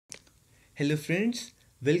Hello friends,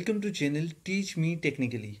 welcome to channel Teach Me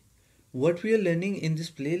Technically. What we are learning in this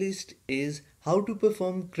playlist is how to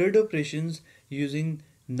perform CRUD operations using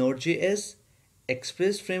NodeJS,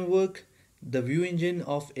 Express framework, the view engine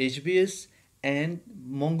of HBS and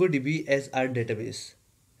MongoDB as our database.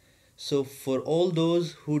 So for all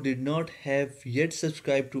those who did not have yet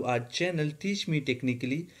subscribed to our channel Teach Me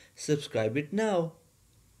Technically, subscribe it now.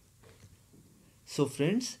 So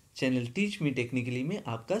friends channel teach me technically में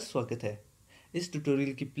आपका स्वागत है। इस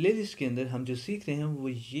tutorial की playlist के अंदर हम जो सीख रहे हैं वो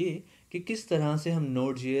ये कि किस तरह से हम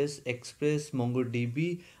नोड जेएस, एक्सप्रेस,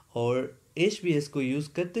 मोंगोडीबी और एचबीएस को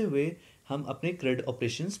यूज़ करते हुए हम अपने क्रड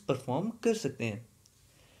ऑपरेशंस परफॉर्म कर सकते हैं।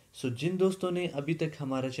 सो जिन दोस्तों ने अभी तक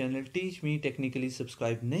हमारा channel teach me technically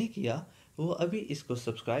subscribe नहीं किया वो अभी इसको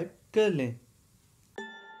सब्सक्राइब कर लें।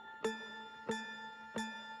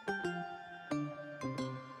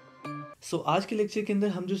 आज के लेक्चर के अंदर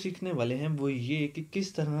हम जो सीखने वाले हैं वो ये कि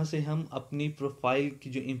किस तरह से हम अपनी प्रोफाइल की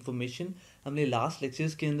जो इन्फॉर्मेशन हमने लास्ट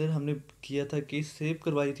लेक्चर्स के अंदर हमने किया था कि सेव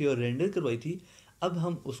करवाई थी और रेंडर करवाई थी, अब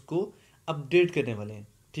हम उसको अपडेट करने वाले हैं।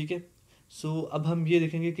 ठीक है, अब हम ये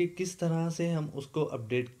देखेंगे कि किस तरह से हम उसको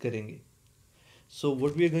अपडेट करेंगे।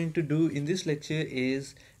 What we are going to do in this lecture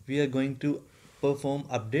is we are going to perform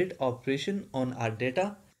update operation on our data.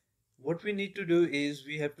 What we need to do is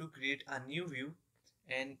we have to create a new view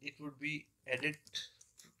and it would be edit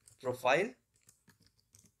profile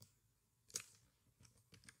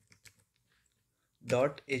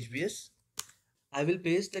dot hbs. I will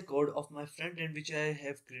paste the code of my front end which I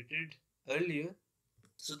have created earlier.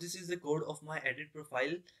 So this is the code of my edit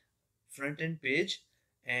profile front end page,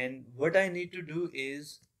 and what I need to do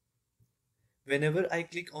is whenever I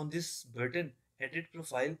click on this button edit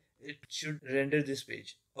profile, it should render this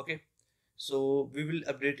page. Okay, so we will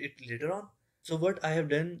update it later on. So what I have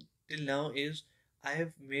done till now is I have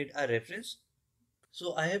made a reference.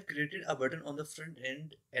 So I have created a button on the front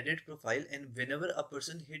end edit profile, and whenever a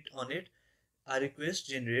person hit on it, a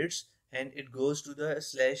request generates and it goes to the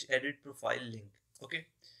slash edit profile link. Okay,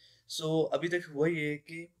 so अभी तक हुआ ये है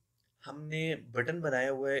कि हमने button बनाया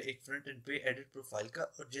हुआ है एक फ्रंट एंड पे एडिट प्रोफाइल का,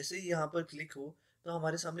 और जैसे ही यहाँ पर क्लिक हो तो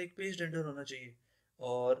हमारे सामने एक पेज रेंडर होना चाहिए।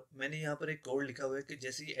 और मैंने यहाँ पर एक कोड लिखा हुआ है कि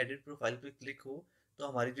जैसे ही एडिट प्रोफाइल पे क्लिक हो तो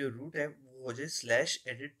हमारी जो रूट है वो हो जाए स्लैश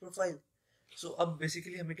एडिट प्रोफाइल। अब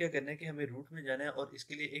बेसिकली हमें क्या करना है कि हमें रूट में जाना है और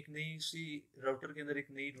इसके लिए एक नई सी राउटर के अंदर एक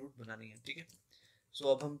नई रूट बनानी है। ठीक है,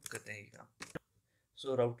 अब हम करते हैं ये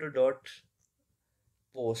काम। Router dot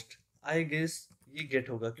post, I guess ये गेट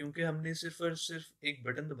होगा क्योंकि हमने सिर्फ और सिर्फ एक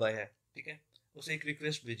बटन दबाया है। ठीक है, उसे एक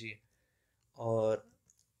रिक्वेस्ट भेजी है और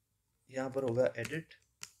यहाँ पर होगा एडिट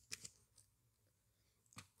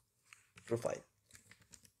प्रोफाइल।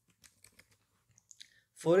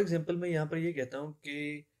 फॉर एग्जाम्पल मैं यहाँ पर ये कहता हूँ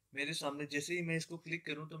कि मेरे सामने जैसे ही मैं इसको क्लिक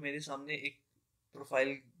करूँ तो मेरे सामने एक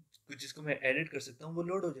प्रोफाइल जिसको मैं एडिट कर सकता हूँ वो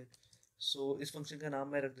लोड हो जाए। इस फंक्शन का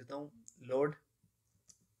नाम मैं रख देता हूँ load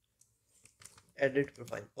edit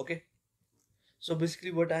profile. Okay, so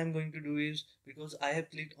basically what I'm going to do is, because I have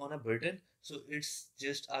clicked on a button, so it's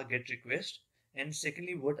just a get request. And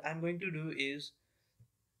secondly, what I'm going to do is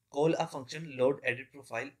call a function load edit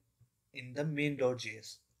profile in the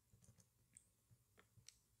main.js.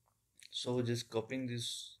 So just copying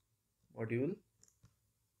this module.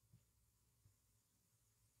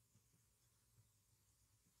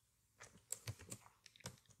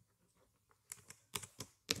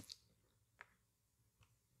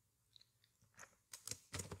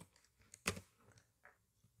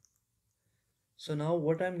 So now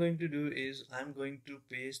what I'm going to do is I'm going to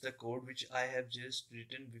paste the code which I have just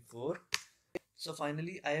written before. So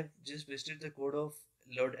finally I have just pasted the code of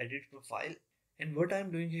load edit profile, and what I'm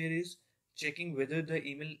doing here is checking whether the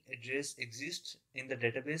email address exists in the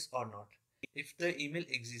database or not. If the email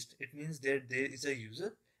exists, it means that there is a user,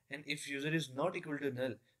 and if user is not equal to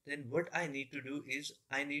null, then what I need to do is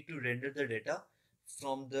I need to render the data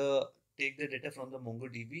from the take the data from the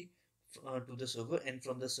MongoDB to the server, and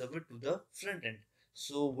from the server to the front end.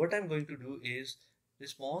 So what I'm going to do is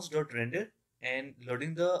response.render and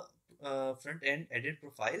loading the front end edit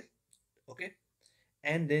profile. Okay,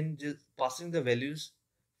 and then just passing the values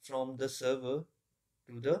from the server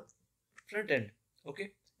to the front end. Okay,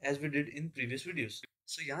 as we did in previous videos.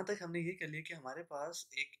 यहाँ तक हमने ये कर लिया कि हमारे पास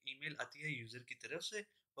एक email आती है यूजर की तरफ से,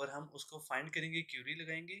 और हम उसको फाइंड करेंगे, क्यूरी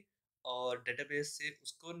लगाएंगे और डेटाबेस से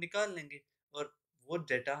उसको निकाल लेंगे, और वो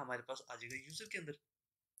डाटा हमारे पास आ जाएगा यूजर के अंदर।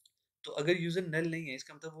 तो अगर यूजर नल नहीं है,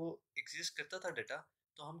 इसका मतलब वो एग्जिस्ट करता था डाटा,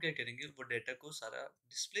 तो हम क्या करेंगे, वो डाटा को सारा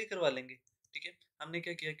डिस्प्ले करवा लेंगे। ठीक है, हमने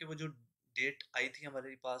क्या किया कि वो जो डेट आई थी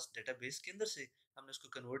हमारे पास डेटाबेस के अंदर से, हमने उसको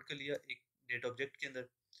कन्वर्ट कर लिया एक डेट ऑब्जेक्ट के अंदर।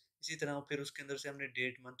 इसी तरह फिर उसके अंदर से हमने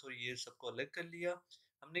डेट, मंथ और ईयर सबको अलग कर लिया,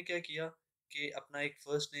 हमने क्या किया कि अपना एक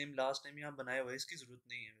फर्स्ट नेम लास्ट नेम यहाँ बनाया हुआ है, इसकी ज़रूरत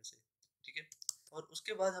नहीं है वैसे, ठीक है। और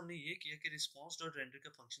उसके बाद हमने ये किया कि रिस्पॉन्स डॉट रेंडर का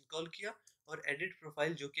फंक्शन कॉल किया और एडिट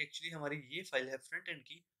प्रोफाइल जो कि एक्चुअली हमारी ये फाइल है फ्रंट एंड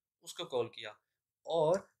की, उसको कॉल किया।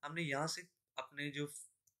 और हमने यहाँ से अपने जो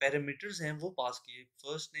पैरामीटर्स हैं वो पास किए,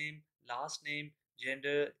 first name, last name,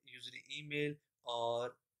 gender, user email,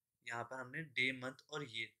 और यहाँ पर हमने डे, मंथ और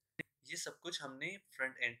ये सब कुछ हमने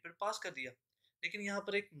फ्रंट एंड पर पास कर दिया। लेकिन यहाँ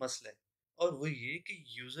पर एक मसला है, और वो ये कि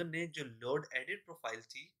यूजर ने जो लोड एडिट प्रोफाइल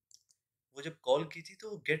थी वो जब कॉल की थी तो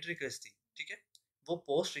वो गेट रिक्वेस्ट थी, ठीक है, वो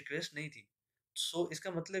पोस्ट रिक्वेस्ट नहीं थी। सो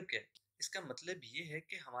इसका मतलब क्या है? इसका मतलब ये है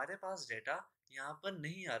कि हमारे पास डेटा यहाँ पर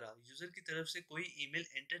नहीं आ रहा, यूजर की तरफ से कोई ईमेल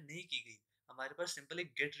एंटर नहीं की गई, हमारे पास सिंपल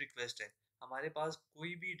एक गेट रिक्वेस्ट है, हमारे पास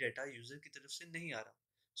कोई भी डेटा यूजर की तरफ से नहीं आ रहा।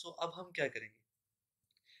 सो अब हम क्या करेंगे?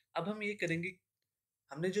 अब हम ये करेंगे,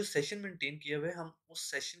 हमने जो सेशन मेंटेन किया हुआ है हम उस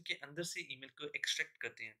सेशन के अंदर से ईमेल को एक्सट्रैक्ट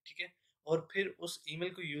करते हैं, ठीक है, और फिर उस ईमेल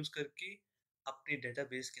को यूज करके अपने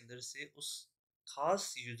डेटाबेस के अंदर से उस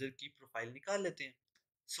खास यूजर की प्रोफाइल निकाल लेते हैं।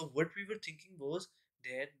 So what we were thinking was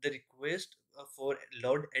that the request for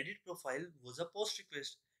load edit profile was a post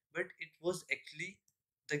request, but it was actually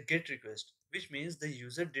the get request, which means the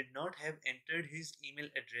user did not have entered his email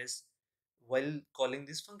address while calling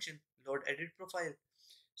this function load edit profile.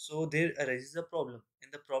 So there arises a problem,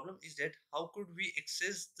 and the problem is that how could we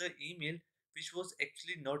access the email which was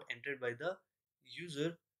actually not entered by the user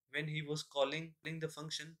when he was calling the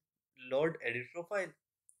function load edit profile.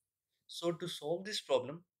 So to solve this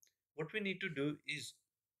problem, what we need to do is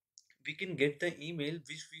we can get the email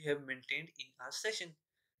which we have maintained in our session.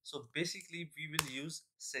 So basically we will use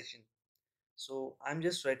session. So I'm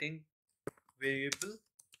just writing variable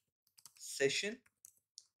session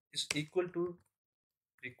is equal to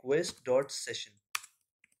request dot session,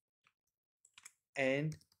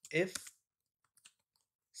 and if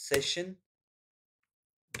session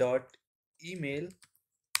dot email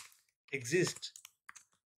exists,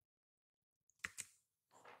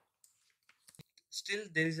 still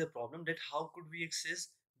there is a problem that how could we access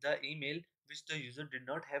the email which the user did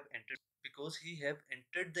not have entered, because he have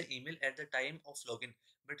entered the email at the time of login,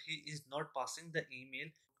 but he is not passing the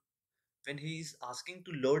email when he is asking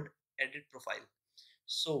to load edit profile.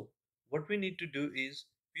 So what we need to do is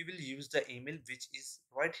we will use the email which is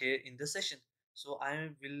right here in the session. So I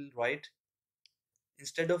will write,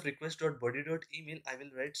 instead of request.body.email, I will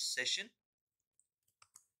write session.email.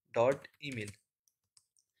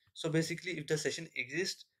 So basically, if the session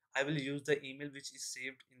exists, I will use the email which is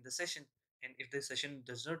saved in the session. And if the session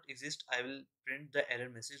does not exist, I will print the error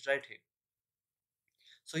message right here.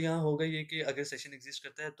 So यहाँ होगा ये कि अगर session exist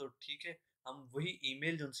करता है तो ठीक है, हम वही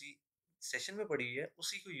ईमेल जो सी सेशन में पड़ी है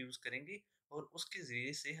उसी को यूज करेंगे और उसके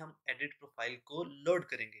जरिए से हम एडिट प्रोफाइल को लोड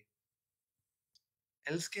करेंगे।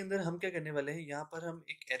 एल्स के अंदर हम क्या करने वाले हैं, यहाँ पर हम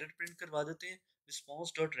एक एरर प्रिंट करवा देते हैं,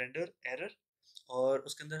 रिस्पॉन्स डॉट रेंडर एरर, और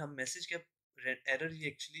उसके अंदर हम मैसेज क्या, एरर ये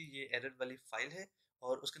एक्चुअली ये एरर वाली फाइल है,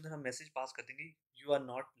 और उसके अंदर हम मैसेज पास कर देंगे you are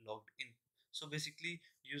not logged in. So basically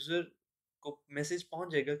user को मैसेज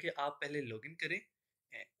पहुंच जाएगा कि आप पहले लॉगिन करें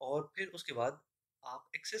और फिर उसके बाद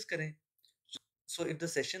आप एक्सेस करें। So if the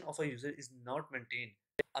session of a user is not maintained,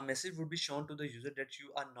 a message would be shown to the user that you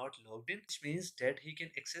are not logged in, which means that he can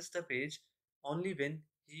access the page only when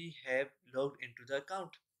he have logged into the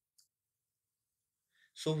account.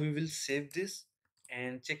 So we will save this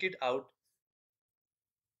and check it out.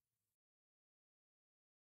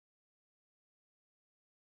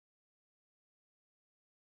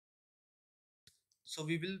 So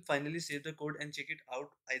we will finally save the code and check it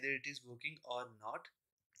out either it is working or not.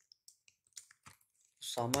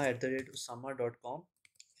 Usama@usama.com,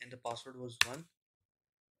 and the password was 1.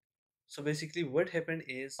 So basically what happened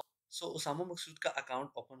is, so Usama मकसूद का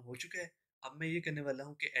account open हो चुका है। अब मैं ये करने वाला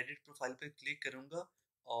हूँ कि एडिट प्रोफाइल पर क्लिक करूँगा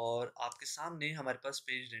और आपके सामने हमारे पास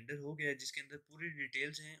पेज रेंडर हो गया है जिसके अंदर पूरी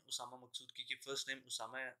डिटेल्स हैं उसामा मकसूद की, कि फर्स्ट नेम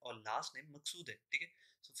उसामा है और लास्ट नेम मकसूद है, ठीक है।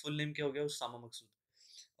 सो फुल नेम क्या हो गया, उसामा मकसूद,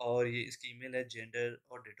 और ये इसकी ईमेल है, जेंडर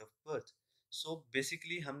और date of birth. So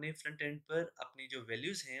basically हमने फ्रंट एंड पर अपनी जो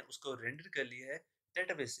वैल्यूज़ हैं उसको रेंडर कर लिया है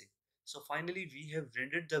डेटाबेस से। So finally we have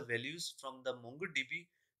rendered the values from the MongoDB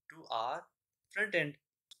to our front end.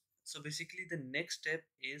 So basically the next step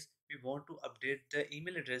is we want to update the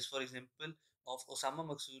email address, for example, of Osama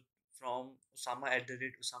Maksud from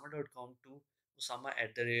usama@usama.com to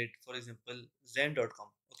usama@, for example, zen.com.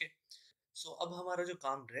 Okay. सो अब हमारा जो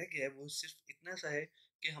काम रह गया है वो सिर्फ इतना सा है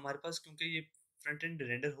कि हमारे पास क्योंकि ये फ्रंट एंड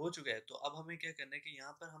रेंडर हो चुका है, तो अब हमें क्या करना है कि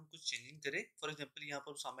यहाँ पर हम कुछ चेंजिंग करें। फॉर एग्जांपल यहाँ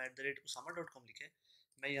पर usama@usama.com लिखा है,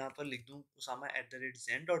 मैं यहाँ पर लिख दूँ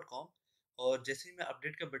usama@zen.com, और जैसे ही मैं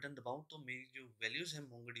अपडेट का बटन दबाऊँ तो मेरी जो वैल्यूज़ हैं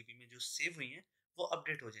MongoDB में जो सेव हुई हैं वो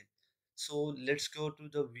अपडेट हो जाएं। So let's go to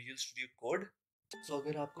the Visual Studio Code. So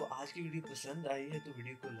अगर आपको आज की वीडियो पसंद आई है तो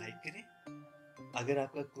वीडियो को लाइक करें। अगर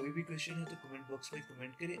आपका कोई भी क्वेश्चन है तो कमेंट बॉक्स में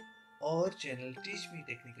कमेंट करें और चैनल टीच मी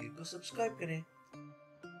टेक्निकली को सब्सक्राइब करें।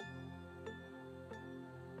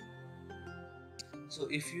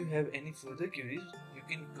 So if you have any further queries, you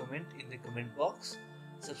can comment in the comment box.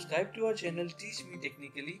 Subscribe to our channel Teach Me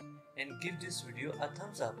Technically and give this video a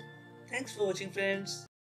thumbs up. Thanks for watching, friends.